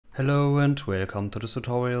Hello and welcome to this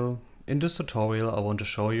tutorial. In this tutorial I want to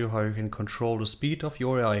show you how you can control the speed of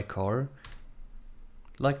your AI car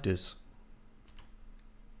like this.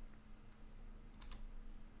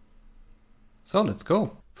 So let's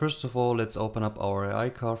go. First of all, let's open up our AI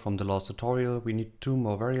car from the last tutorial. We need two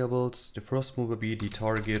more variables. The first one will be the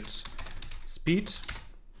target speed.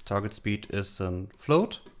 Target speed is a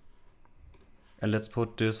float. And let's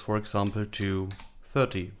put this, for example, to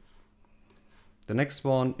 30. The next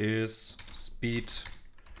one is speed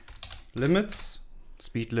limits.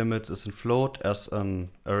 Speed limits is in float as an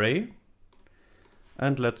array.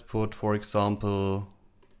 And let's put, for example,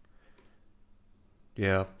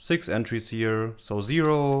 6 entries here. So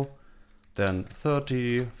 0, then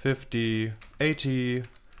 30, 50, 80,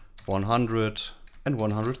 100 and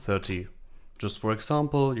 130. Just for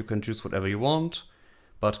example, you can choose whatever you want,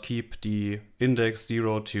 but keep the index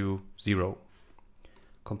 0 to 0.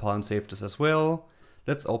 Compile and save this as well.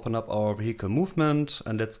 Let's open up our vehicle movement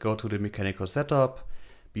and let's go to the mechanical setup.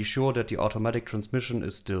 Be sure that the automatic transmission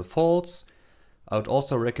is still false. I would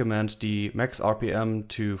also recommend the max RPM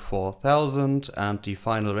to 4000 and the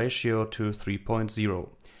final ratio to 3.0.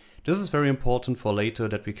 This is very important for later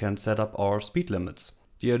that we can set up our speed limits.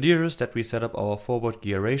 The idea is that we set up our forward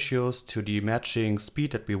gear ratios to the matching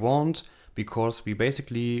speed that we want, because we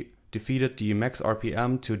basically defeated the max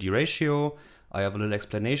RPM to the ratio. I have a little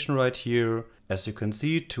explanation right here. As you can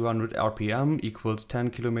see, 200 RPM equals 10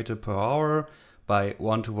 km per hour by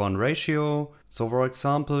 1:1 ratio. So for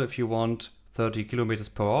example, if you want 30 km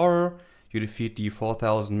per hour, you defeat the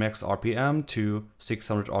 4000 max RPM to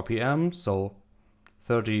 600 RPM, so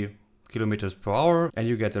 30 km per hour, and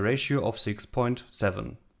you get a ratio of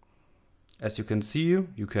 6.7. As you can see,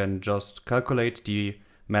 you can just calculate the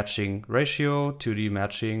matching ratio to the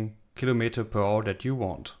matching kilometer per hour that you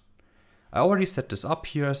want. I already set this up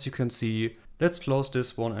here, as you can see. Let's close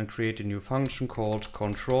this one and create a new function called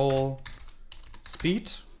control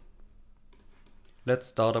speed. Let's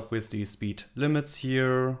start up with the speed limits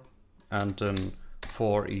here and then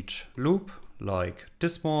for each loop like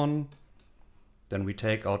this one. Then we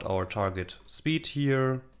take out our target speed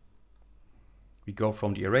here. We go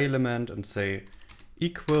from the array element and say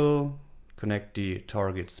equal, connect the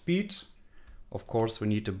target speed. Of course we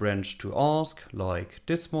need a branch to ask like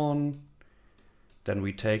this one. Then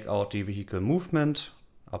we take out the vehicle movement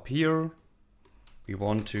up here. We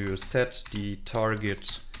want to set the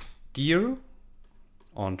target gear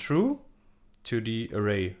on true to the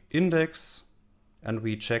array index, and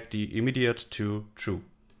we check the immediate to true.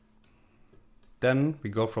 Then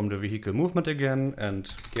we go from the vehicle movement again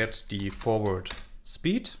and get the forward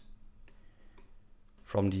speed.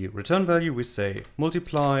 From the return value we say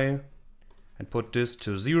multiply and put this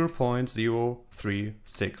to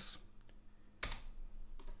 0.036.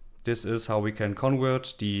 This is how we can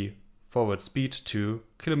convert the forward speed to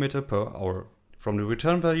kilometer per hour. From the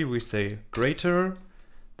return value we say greater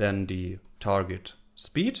than the target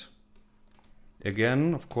speed.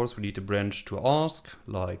 Again, of course, we need a branch to ask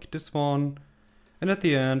like this one. And at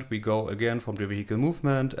the end we go again from the vehicle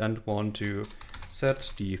movement and want to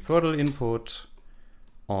set the throttle input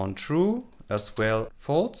on true as well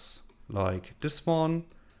false like this one.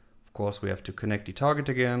 Of course we have to connect the target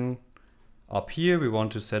again. Up here we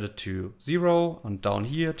want to set it to 0 and down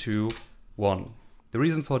here to 1. The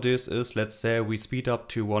reason for this is, let's say we speed up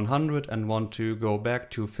to 100 and want to go back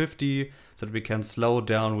to 50 so that we can slow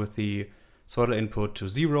down with the throttle input to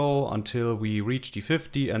 0 until we reach the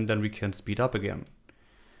 50 and then we can speed up again.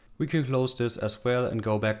 We can close this as well and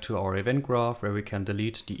go back to our event graph where we can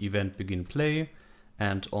delete the event begin play,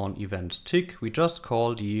 and on event tick we just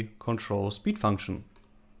call the control speed function.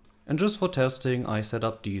 And just for testing I set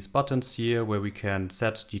up these buttons here where we can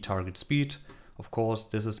set the target speed. Of course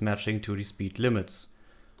this is matching to the speed limits.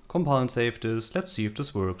 Compile and save this, let's see if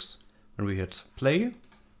this works. When we hit play,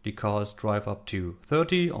 the cars drive up to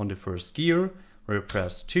 30 on the first gear. When we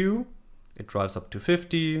press 2, it drives up to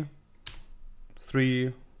 50,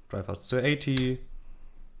 3, drive up to 80,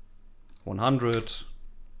 100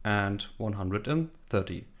 and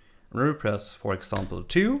 130. When we press, for example,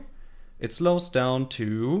 2, it slows down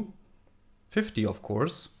to 50, of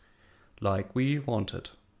course, like we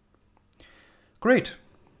wanted. Great!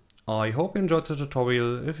 I hope you enjoyed the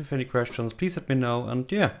tutorial. If you have any questions, please let me know,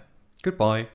 and yeah, goodbye.